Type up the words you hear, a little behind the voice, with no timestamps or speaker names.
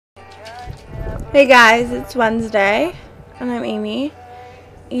Hey guys, it's Wednesday, and I'm Amy,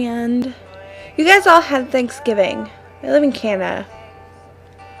 and you guys all had Thanksgiving. I live in Canada.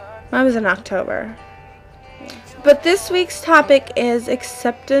 Mine was in October. But this week's topic is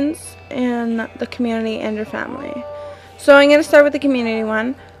acceptance in the community and your family. So I'm going to start with the community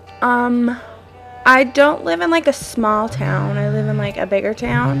one. I don't live in like a small town. I live in like a bigger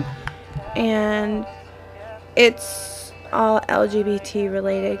town, and it's all LGBT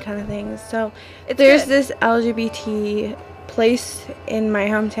related kind of things. So there's this LGBT place in my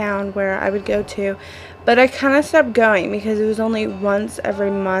hometown where I would go to, but I kind of stopped going because it was only once every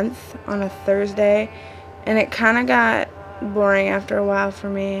month on a Thursday, and it kind of got boring after a while for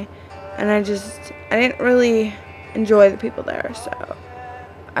me, and I didn't really enjoy the people there, so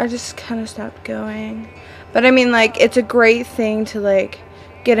I just kind of stopped going. But I mean, like, it's a great thing to like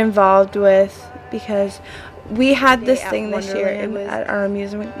get involved with, because we had this thing this year at our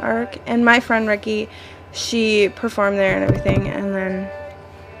amusement park, and my friend Ricky, she performed there and everything, and then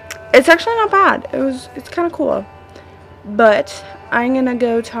it's actually not bad. It's kind of cool. But I'm gonna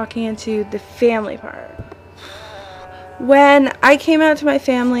go talking into the family part. When I came out to my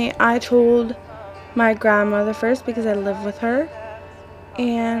family, I told my grandmother first because I live with her,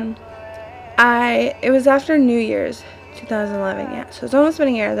 and it was after New Year's 2011, yeah, so it's almost been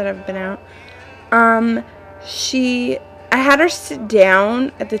a year that I've been out. I had her sit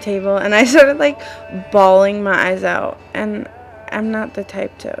down at the table, and I started like bawling my eyes out, and I'm not the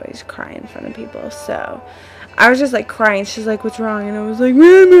type to always cry in front of people, so I was just like crying. She's like, "What's wrong?" And I was like,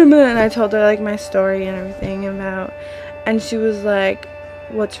 "Meh, meh, meh." And I told her like my story and everything and she was like,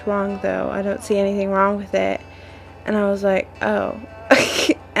 "What's wrong though? I don't see anything wrong with it." And I was like, "Oh."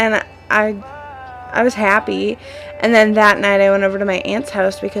 And I was happy. And then that night I went over to my aunt's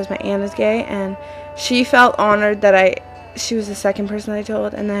house because my aunt is gay, and she felt honored that she was the second person I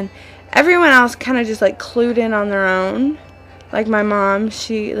told. And then everyone else kind of just like clued in on their own. Like my mom,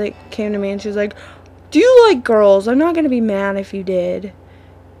 she like came to me and she was like, "Do you like girls? I'm not going to be mad if you did."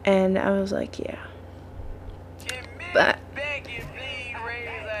 And I was like, "Yeah." But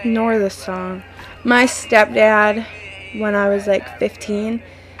ignore this song. My stepdad, when I was like 15,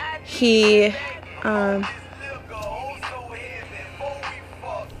 he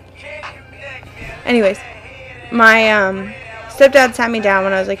anyways, my stepdad sat me down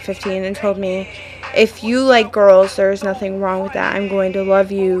when I was like 15 and told me, "If you like girls, there's nothing wrong with that. I'm going to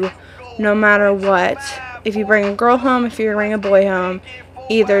love you no matter what. If you bring a girl home, if you bring a boy home,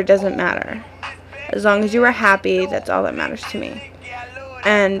 either doesn't matter. As long as you are happy, that's all that matters to me."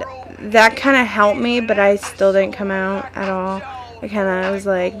 And that kind of helped me, but I still didn't come out at all. I kind of was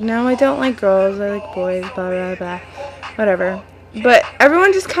like, "No, I don't like girls. I like boys, blah, blah, blah." Whatever. But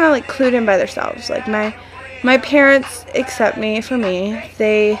everyone just kind of like clued in by themselves. Like my parents accept me for me.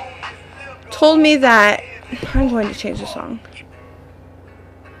 They told me that I'm going to change the song.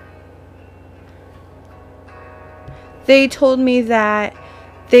 They told me that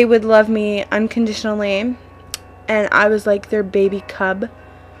they would love me unconditionally, and I was like their baby cub,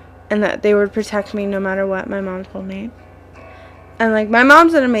 and that they would protect me no matter what. My mom told me. And like, my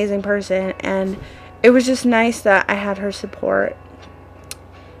mom's an amazing person, and it was just nice that I had her support.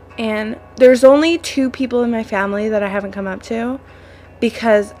 And there's only 2 people in my family that I haven't come up to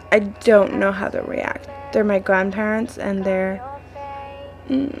because I don't know how they'll react. They're my grandparents, and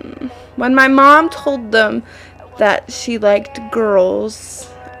when my mom told them that she liked girls,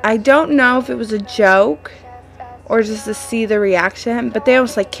 I don't know if it was a joke or just to see the reaction, but they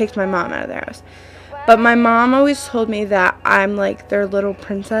almost like kicked my mom out of their house. But my mom always told me that I'm like their little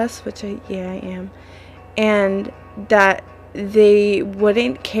princess, which I am, and that they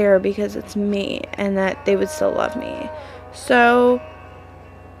wouldn't care because it's me, and that they would still love me. So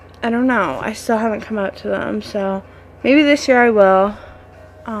I don't know, I still haven't come out to them, so maybe this year I will.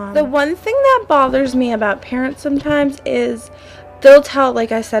 The one thing that bothers me about parents sometimes is they'll tell,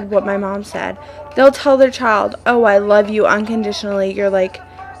 like I said, what my mom said, they'll tell their child, "Oh, I love you unconditionally, you're like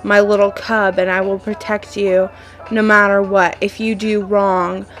my little cub, and I will protect you no matter what. If you do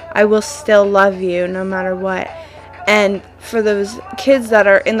wrong, I will still love you no matter what." And for those kids that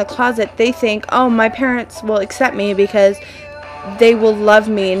are in the closet, they think, "Oh, my parents will accept me because they will love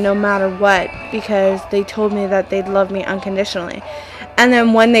me no matter what, because they told me that they'd love me unconditionally." And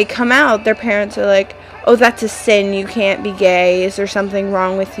then when they come out, their parents are like, "Oh, that's a sin. You can't be gay. Is there something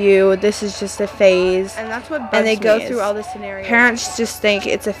wrong with you? This is just a phase." And that's what bugs me. And they go through all the scenarios. Parents just think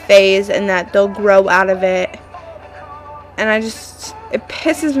it's a phase and that they'll grow out of it. And it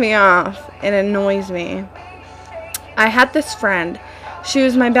pisses me off and annoys me. I had this friend. She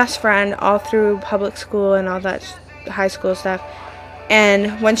was my best friend all through public school and all that high school stuff.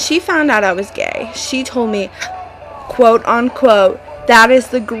 And when she found out I was gay, she told me, quote unquote, "That is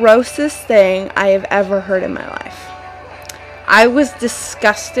the grossest thing I have ever heard in my life." I was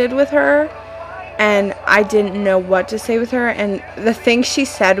disgusted with her, and I didn't know what to say with her, and the things she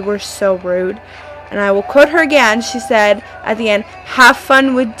said were so rude. And I will quote her again. She said at the end, "Have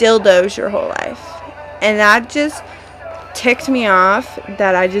fun with dildos your whole life." And that just ticked me off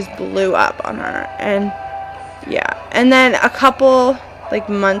that I just blew up on her. And yeah. And then a couple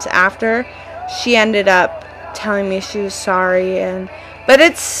months after, she ended up telling me she was sorry, but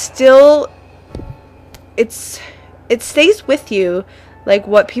it's still it stays with you,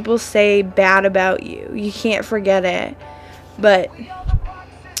 what people say bad about you. You can't forget it. But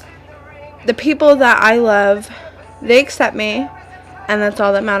the people that I love, they accept me, and that's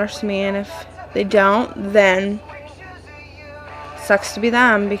all that matters to me. And if they don't, then sucks to be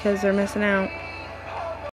them, because they're missing out.